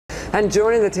And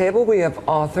joining the table, we have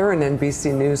author and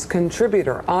NBC News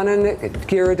contributor Anand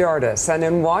Giridharadas, and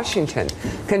in Washington,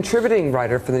 contributing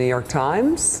writer for the New York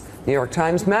Times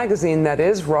Magazine, that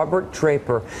is, Robert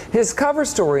Draper. His cover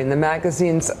story in the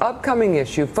magazine's upcoming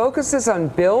issue focuses on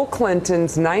Bill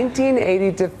Clinton's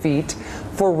 1980 defeat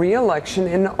for re-election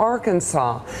in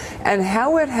Arkansas and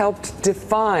how it helped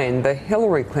define the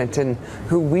Hillary Clinton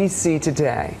who we see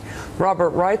today. Robert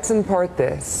writes in part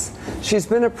this: she's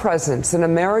been a presence in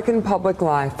American public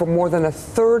life for more than a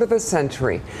third of a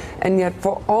century, and yet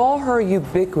for all her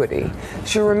ubiquity,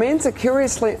 she remains a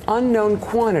curiously unknown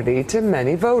quantity to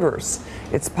many voters.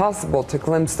 It's possible to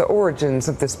glimpse the origins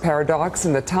of this paradox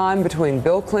in the time between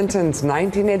Bill Clinton's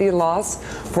 1980 loss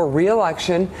for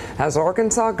re-election as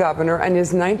Arkansas governor and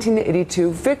his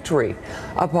 1982 victory.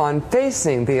 Upon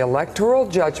facing the electoral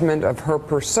judgment of her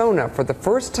persona for the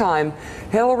first time,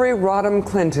 Hillary Rodham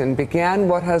Clinton began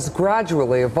what has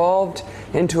gradually evolved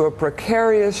into a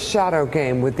precarious shadow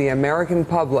game with the American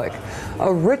public, a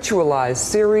ritualized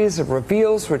series of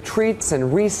reveals, retreats,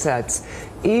 and resets,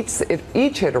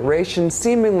 each iteration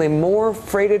seemingly more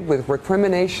freighted with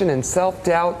recrimination and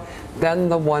self-doubt than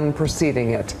the one preceding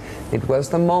it. It was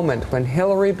the moment when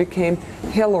Hillary became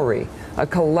Hillary, a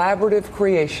collaborative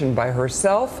creation by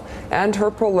herself and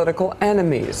her political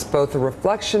enemies, both a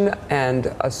reflection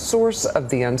and a source of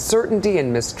the uncertainty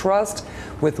and mistrust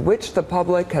with which the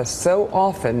public has so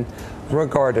often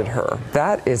regarded her.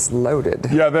 That is loaded.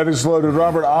 Yeah, that is loaded.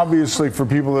 Robert, obviously, for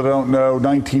people that don't know,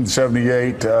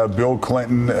 1978, Bill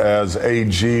Clinton as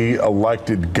AG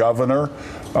elected governor,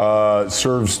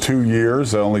 serves 2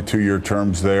 years, only 2-year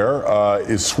terms there,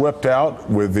 is swept out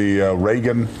with the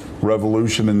Reagan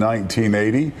Revolution in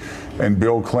 1980, and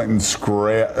Bill Clinton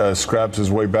scraps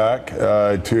his way back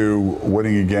to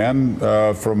winning again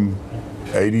from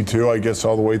 82, I guess,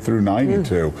 all the way through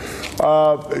 92.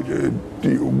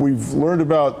 We've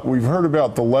heard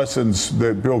about the lessons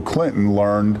that Bill Clinton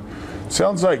learned.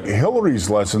 Sounds like Hillary's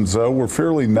lessons, though, were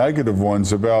fairly negative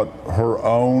ones about her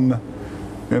own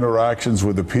interactions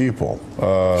with the people.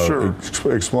 Sure.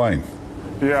 Explain.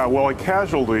 Yeah, well, a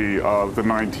casualty of the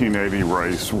 1980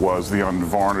 race was the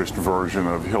unvarnished version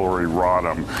of Hillary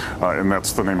Rodham, and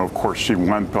that's the name, of course, she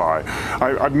went by.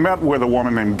 I met with a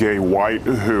woman named Gay White,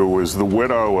 who is the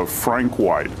widow of Frank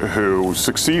White, who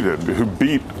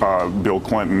beat Bill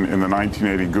Clinton in the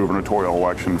 1980 gubernatorial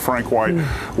election. Frank White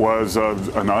was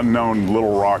an unknown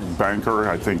Little Rock banker.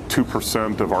 I think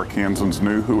 2% of Arkansans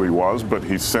knew who he was, but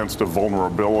he sensed a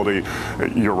vulnerability.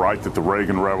 You're right that the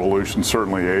Reagan Revolution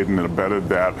certainly aided and abetted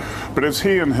that. But as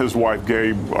he and his wife,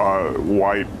 Gay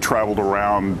White, traveled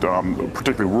around,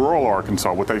 particularly rural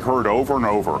Arkansas, what they heard over and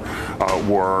over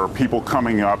were people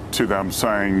coming up to them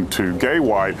saying to Gay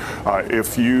White,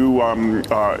 if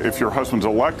your husband's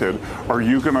elected, are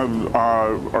you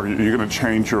gonna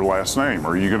change your last name?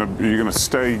 Are you gonna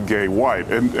stay Gay White?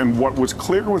 And what was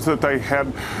clear was that they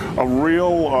had a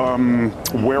real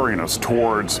wariness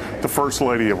towards the First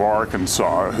Lady of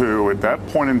Arkansas, who at that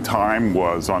point in time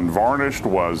was unvarnished,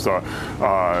 was a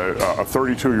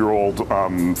 32-year-old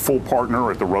full partner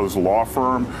at the Rose Law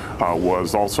Firm,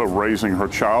 was also raising her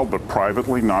child, but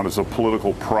privately, not as a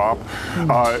political prop.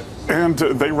 And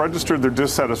they registered their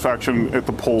dissatisfaction at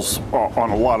the polls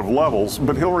on a lot of levels,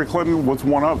 but Hillary Clinton was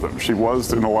one of them. She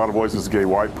was, in a lot of ways, as Gay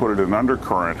White put it, an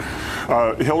undercurrent.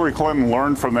 Hillary Clinton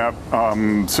learned from that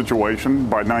situation.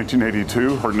 By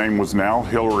 1982, her name was now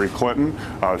Hillary Clinton.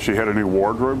 She had a new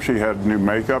wardrobe, she had new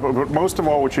makeup, but most of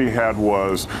all what she had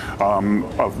was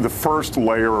the first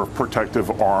layer of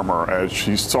protective armor as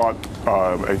she sought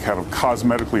a kind of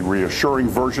cosmetically reassuring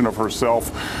version of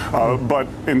herself, but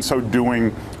in so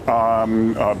doing,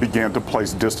 began to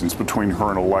place distance between her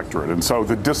and electorate. And so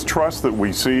the distrust that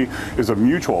we see is a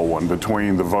mutual one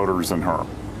between the voters and her.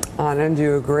 Anand, do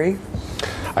you agree?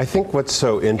 I think what's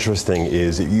so interesting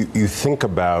is you think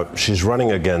about, she's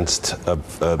running against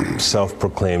a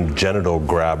self-proclaimed genital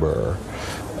grabber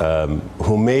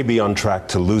who may be on track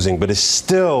to losing, but is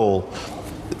still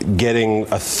getting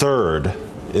a third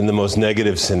in the most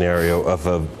negative scenario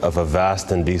of a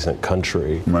vast and decent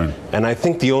country. Right. And I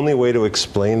think the only way to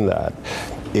explain that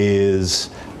is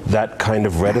that kind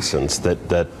of reticence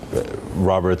that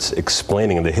Robert's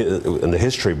explaining and the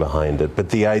history behind it. But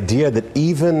the idea that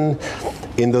even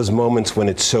in those moments when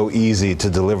it's so easy to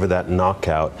deliver that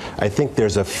knockout, I think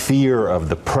there's a fear of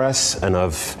the press and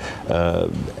of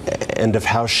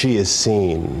how she is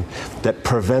seen that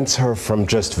prevents her from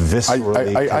just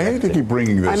viscerally. I hate to keep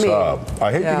bringing this up.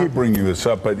 I hate to keep bringing this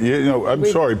up, but you know, I'm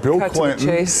sorry, Bill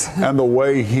Clinton and the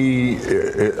way he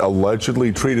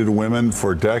allegedly treated women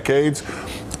for decades.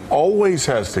 always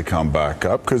has to come back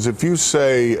up, because if you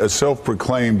say a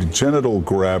self-proclaimed genital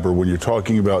grabber when you're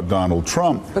talking about Donald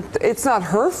Trump, but it's not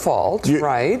her fault,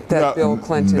 right? That Bill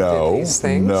Clinton did these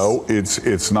things. No,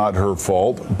 it's not her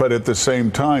fault. But at the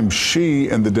same time, she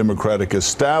and the Democratic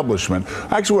establishment.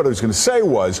 Actually, what I was going to say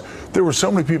was there were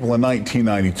so many people in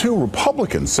 1992,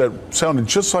 Republicans, that sounded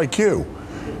just like you.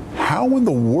 How in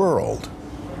the world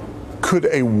could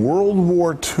a World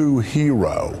War II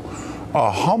hero, a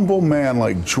humble man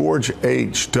like George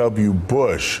H.W.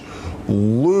 Bush,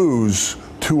 lose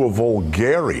to a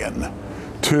vulgarian,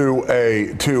 to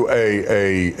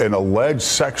an alleged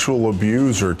sexual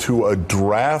abuser, to a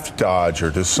draft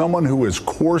dodger, to someone who has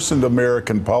coarsened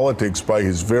American politics by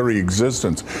his very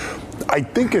existence? I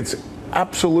think it's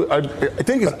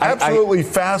absolutely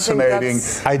fascinating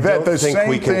I don't that the think same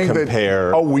we can thing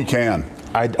compare. Oh, we can.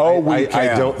 I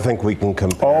don't think we can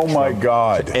compare. Oh my Trump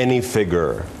God! to any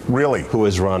figure, really, who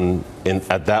has run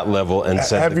at that level and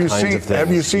said the kinds of things.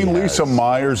 Have you seen Lisa has.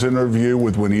 Meyer's interview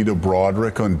with Juanita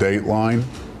Broaddrick on Dateline?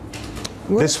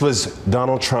 This was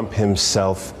Donald Trump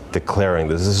himself declaring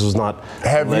this. This was not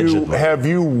allegedly. Have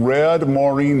you read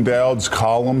Maureen Dowd's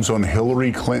columns on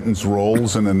Hillary Clinton's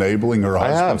roles in enabling her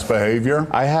husband's behavior?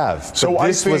 I have. So but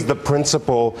this was the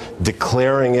principal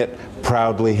declaring it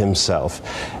proudly himself,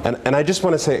 and I just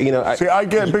want to say, I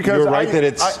get, because you're right that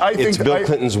it's Bill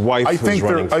Clinton's wife who's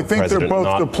running for president. I think they're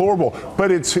both deplorable,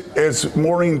 but it's, as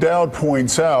Maureen Dowd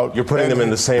points out, you're putting them in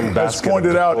the same basket. As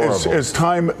pointed out, as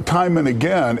time and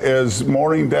again, as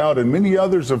Maureen Dowd and many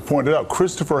others have pointed out,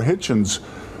 Christopher Hitchens,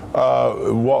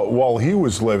 while he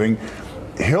was living,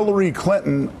 Hillary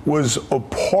Clinton was a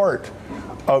part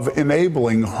of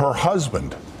enabling her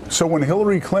husband. So when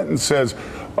Hillary Clinton says,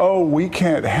 oh, we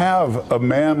can't have a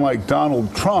man like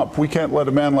Donald Trump, we can't let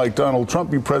a man like Donald Trump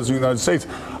be president of the United States,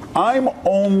 I'm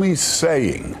only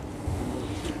saying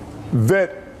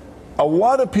that a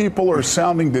lot of people are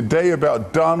sounding today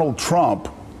about Donald Trump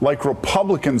like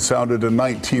Republicans sounded in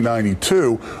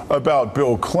 1992 about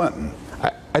Bill Clinton.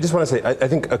 I just want to say, I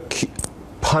think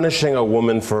punishing a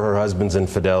woman for her husband's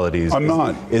infidelities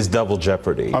is double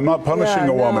jeopardy. I'm not punishing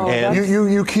a woman. And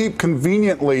you keep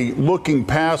conveniently looking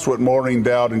past what Maureen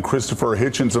Dowd and Christopher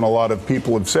Hitchens and a lot of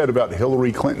people have said about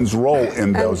Hillary Clinton's role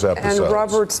in those episodes. And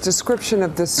Robert's description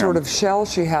of this sort of shell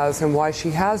she has and why she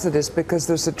has it is because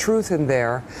there's a truth in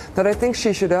there that I think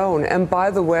she should own. And by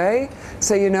the way,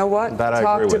 say, you know what?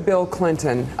 Talk to Bill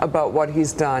Clinton about what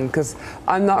he's done, because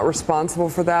I'm not responsible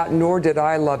for that, nor did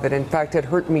I love it. In fact, it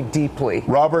hurt me deeply.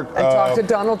 Robert, and talk to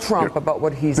Donald Trump about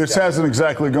what he's done. This hasn't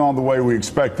exactly gone the way we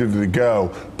expected it to go.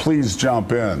 Please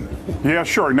jump in. Yeah,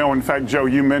 sure. No, in fact, Joe,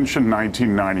 you mentioned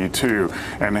 1992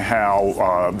 and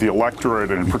how the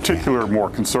electorate, and in particular more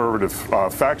conservative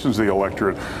factions of the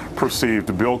electorate,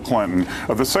 perceived Bill Clinton.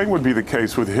 The same would be the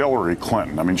case with Hillary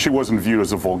Clinton. I mean, she wasn't viewed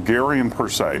as a vulgarian per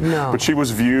se, but she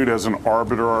was viewed as an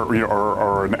arbiter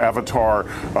or an avatar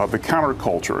of the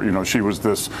counterculture. She was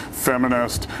this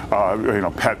feminist.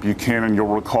 Pat Buchanan, you'll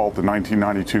recall, the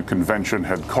 1992 convention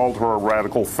had called her a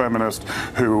radical feminist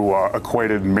who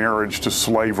equated marriage to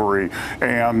slavery,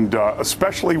 and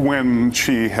especially when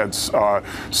she had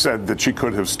said that she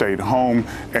could have stayed home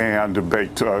and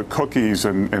baked cookies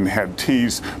and had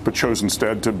teas, but chose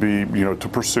instead to be, to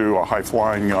pursue a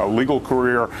high-flying legal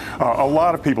career. A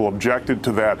lot of people objected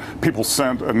to that. People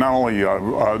sent not only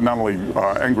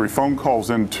angry phone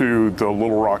calls into the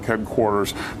Little Rock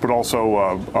headquarters, but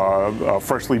also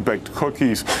freshly baked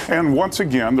cookies. And once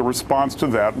again, the response to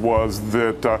that was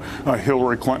that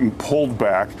Hillary Clinton pulled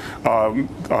back.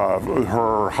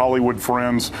 Her Hollywood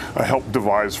friends helped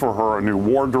devise for her a new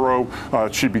wardrobe.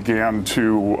 She began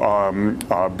to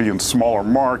be in smaller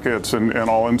markets and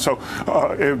all. And so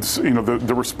it's,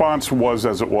 the response was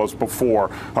as it was before.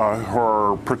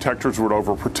 Her protectors would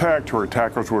overprotect, her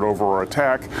attackers would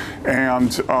overattack,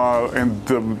 and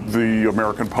the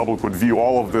American public would view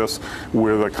all of this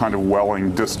with a kind of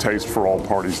welling distaste for all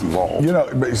parties involved.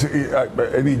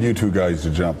 I need you two guys to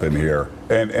jump in here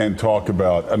and talk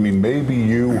about, maybe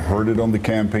you heard it on the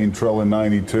campaign trail in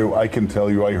 92. I can tell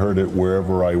you I heard it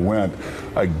wherever I went.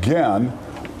 Again,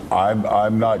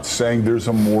 I'm not saying there's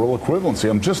a moral equivalency.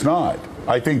 I'm just not.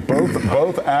 I think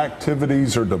both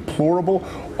activities are deplorable.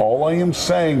 All I am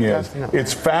saying is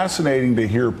it's fascinating to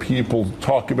hear people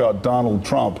talk about Donald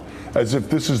Trump as if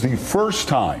this is the first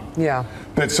time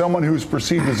that someone who's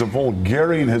perceived as a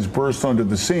vulgarian has burst onto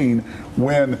the scene,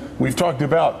 when we've talked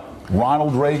about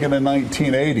Ronald Reagan in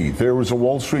 1980. There was a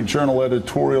Wall Street Journal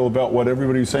editorial about what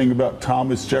everybody was saying about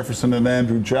Thomas Jefferson and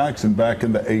Andrew Jackson back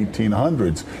in the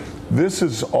 1800s. This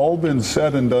has all been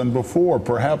said and done before.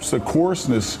 Perhaps the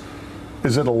coarseness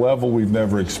is at a level we've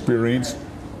never experienced.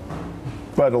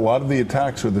 But a lot of the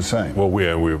attacks are the same. Well, we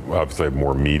obviously have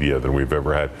more media than we've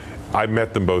ever had. I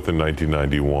met them both in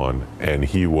 1991, and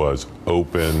he was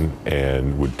open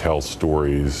and would tell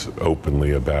stories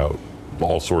openly about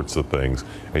all sorts of things.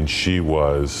 And she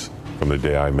was, from the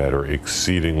day I met her,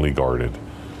 exceedingly guarded.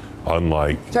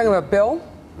 Unlike Talking about Bill?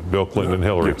 Bill Clinton and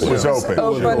Hillary Clinton. Was open.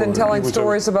 Open and telling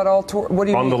stories about all. What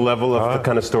do you On mean? the level of the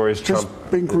kind of stories Trump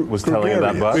was telling in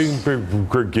that bus? Being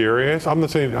gregarious. I'm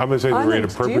not saying to read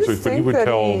it purposely, but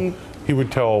he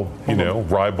would tell you know,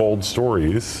 ribald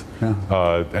stories,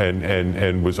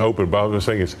 and was open. But what I'm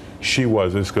saying is, she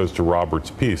was. This goes to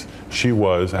Robert's piece. She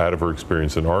was, out of her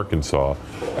experience in Arkansas,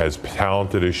 as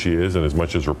talented as she is, and as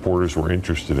much as reporters were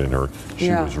interested in her, she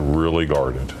was really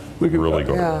guarded. Really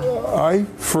guarded. Yeah. I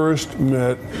first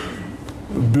met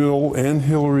Bill and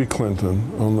Hillary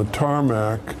Clinton on the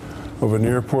tarmac of an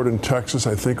airport in Texas.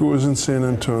 I think it was in San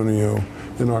Antonio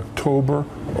in October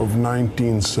of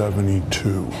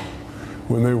 1972,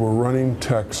 when they were running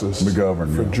Texas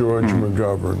for George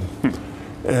McGovern.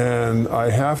 And I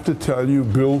have to tell you,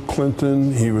 Bill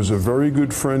Clinton, he was a very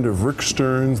good friend of Rick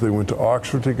Stearns. They went to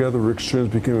Oxford together. Rick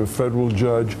Stearns became a federal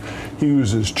judge. He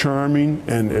was as charming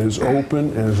and as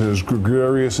open and as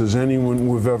gregarious as anyone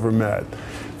we've ever met.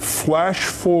 Flash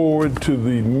forward to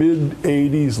the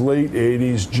mid-'80s, late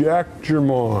 '80s, Jack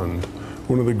Germond,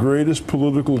 one of the greatest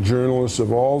political journalists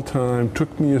of all time,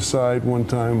 took me aside one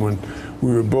time when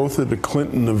we were both at a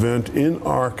Clinton event in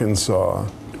Arkansas.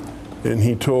 And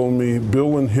he told me,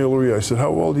 Bill and Hillary, I said,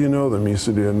 how well do you know them? He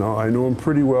said, yeah, no, I know them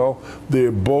pretty well.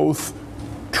 They're both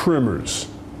trimmers.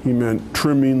 He meant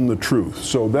trimming the truth.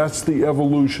 So that's the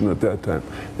evolution at that time.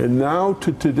 And now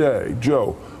to today,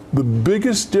 Joe, the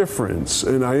biggest difference,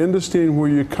 and I understand where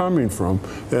you're coming from,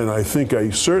 and I think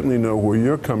I certainly know where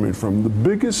you're coming from, the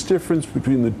biggest difference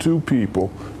between the two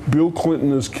people, Bill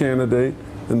Clinton as candidate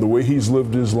and the way he's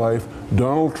lived his life,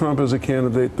 Donald Trump as a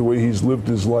candidate, the way he's lived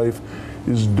his life,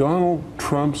 is Donald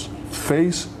Trump's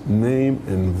face, name,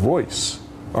 and voice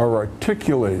are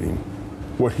articulating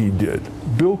what he did.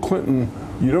 Bill Clinton,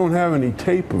 you don't have any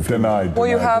tape of him. Well,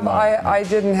 you have, I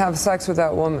didn't have sex with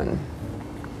that woman.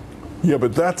 Yeah,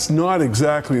 but that's not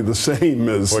exactly the same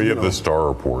as. Well, you have the Starr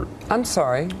Report. I'm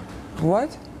sorry.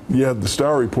 What? You have the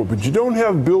Starr Report, but you don't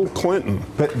have Bill Clinton.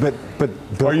 But Bill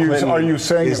Clinton are you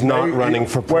saying is not running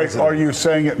for president. Wait, are you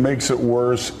saying it makes it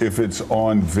worse if it's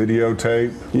on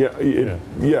videotape? Yeah.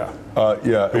 Yeah.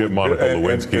 We have Monica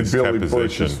Lewinsky's Billy Bush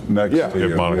deposition. is next to We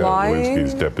have you. Monica Lying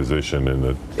Lewinsky's deposition in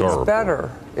the Starr It's Report.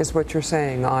 better, is what you're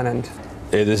saying, Anand.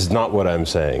 It is not what I'm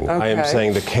saying. I am Okay.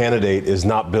 saying the candidate is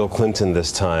not Bill Clinton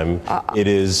this time. It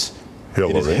is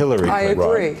Hillary. It is Hillary I Clinton.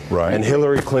 agree. Right. And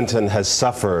Hillary Clinton has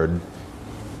suffered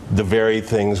the very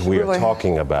things we are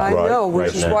talking about. I know, which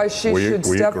right is now. why she should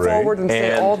step agree. forward and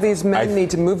say And all these men need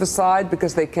to move aside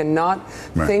because they cannot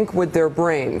think with their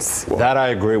brains. That I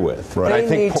agree with. Right. And I They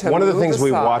think need to one of the move things we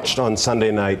aside. watched on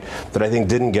Sunday night that I think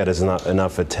didn't get us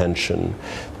enough attention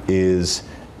is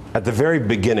at the very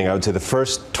beginning, I would say the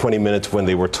first 20 minutes when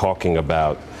they were talking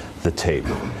about the tape.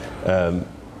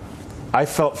 I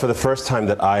felt for the first time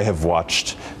that I have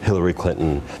watched Hillary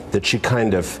Clinton that she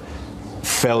kind of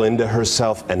fell into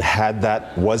herself and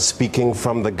was speaking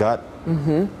from the gut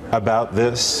about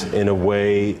this in a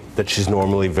way that she's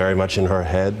normally very much in her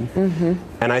head.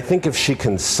 And I think if she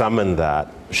can summon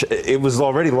that, it was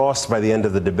already lost by the end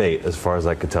of the debate as far as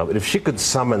I could tell, but if she could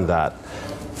summon that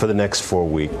for the next 4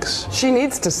 weeks. She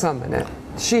needs to summon it.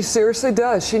 She seriously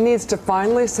does. She needs to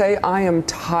finally say, I am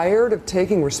tired of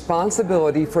taking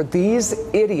responsibility for these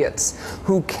idiots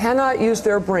who cannot use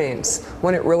their brains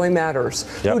when it really matters,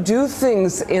 who do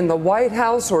things in the White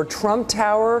House or Trump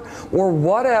Tower or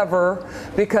whatever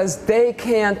because they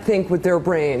can't think with their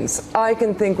brains. I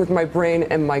can think with my brain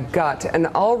and my gut, and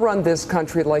I'll run this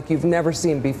country like you've never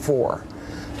seen before.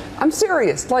 I'm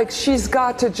serious. Like, she's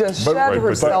got to just shed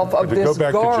herself of this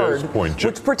guard,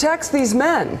 which protects these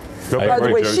men. By the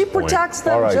way, she protects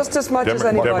them just as much as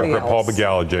anybody else. Paul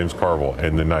Begala, James Carville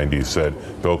in the 90s said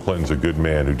Bill Clinton's a good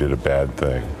man who did a bad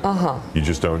thing. You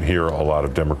just don't hear a lot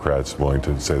of Democrats willing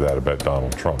to say that about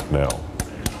Donald Trump now.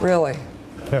 Really?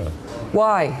 Yeah.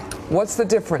 Why? What's the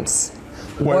difference?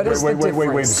 What is the difference?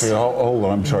 Wait a second. Hold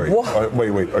on. I'm sorry. What?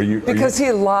 Wait. Are you? Because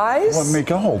he lies? Well,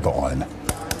 Mika, hold on.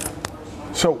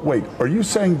 So wait, are you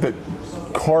saying that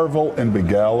Carville and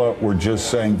Begala were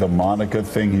just saying the Monica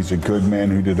thing? He's a good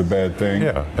man who did a bad thing.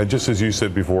 Yeah, and just as you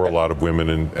said before, a lot of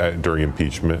women during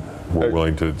impeachment were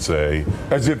willing to say,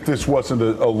 as if this wasn't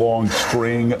a long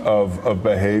string of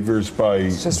behaviors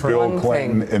by Bill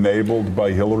Clinton enabled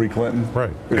by Hillary Clinton. Right.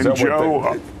 And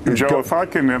Joe, if I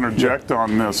can interject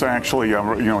on this, actually,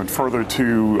 further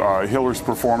to Hillary's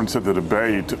performance at the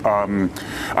debate,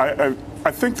 I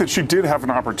think that she did have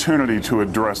an opportunity to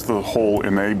address the whole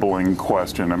enabling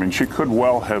question. I mean, she could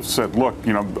well have said, look,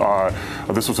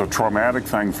 this was a traumatic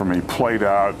thing for me, played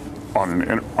out on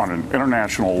an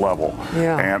international level,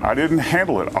 and I didn't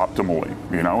handle it optimally,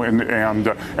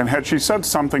 and had she said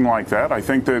something like that, I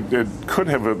think that it could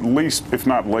have at least, if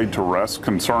not laid to rest,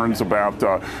 concerns about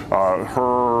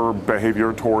her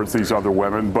behavior towards these other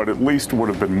women, but at least would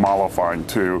have been mollifying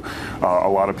to a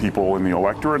lot of people in the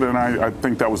electorate, and I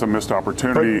think that was a missed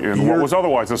opportunity in what was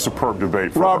otherwise a superb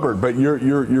debate for Robert, her. but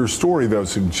your story, though,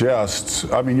 suggests,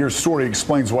 I mean, your story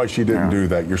explains why she didn't do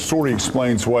that. Your story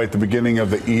explains why at the beginning of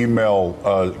the email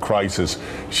crisis,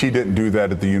 she didn't do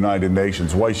that at the United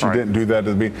Nations. Why she didn't do that at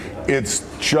the beginning. It's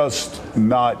just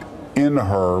not in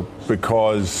her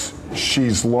because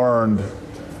she's learned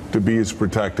to be as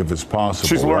protective as possible.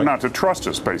 She's learned not to trust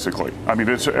us, basically. I mean,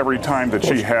 it's every time that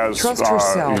she has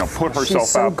put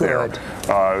herself out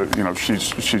there,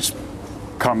 she's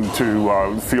come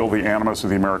to feel the animus of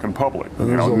the American public.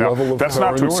 Now, that's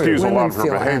not to excuse a lot of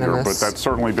her behavior, but that's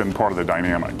certainly been part of the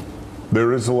dynamic.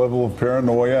 There is a level of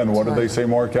paranoia, and what did they say,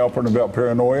 Mark Halpern, about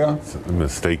paranoia? It's a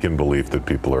mistaken belief that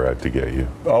people are out to get you.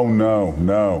 Oh, no.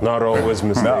 Not always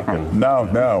mistaken.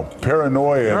 No.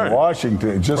 Paranoia in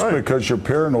Washington, just because you're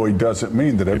paranoid doesn't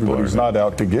mean that everybody's not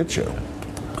out to get you,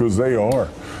 because they are.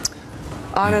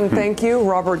 Anand, thank you.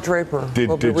 Robert Draper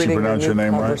will be reading you pronounce your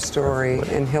name cover right? story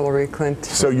in Hillary Clinton.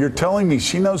 So you're telling me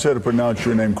she knows how to pronounce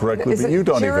your name correctly, but you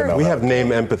don't even know. We have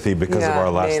name empathy because of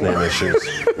our last name issues.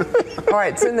 All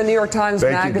right, it's in the New York Times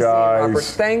Magazine, guys. Robert.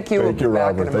 Thank you. Thank you,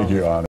 Robert. Thank you, Anand.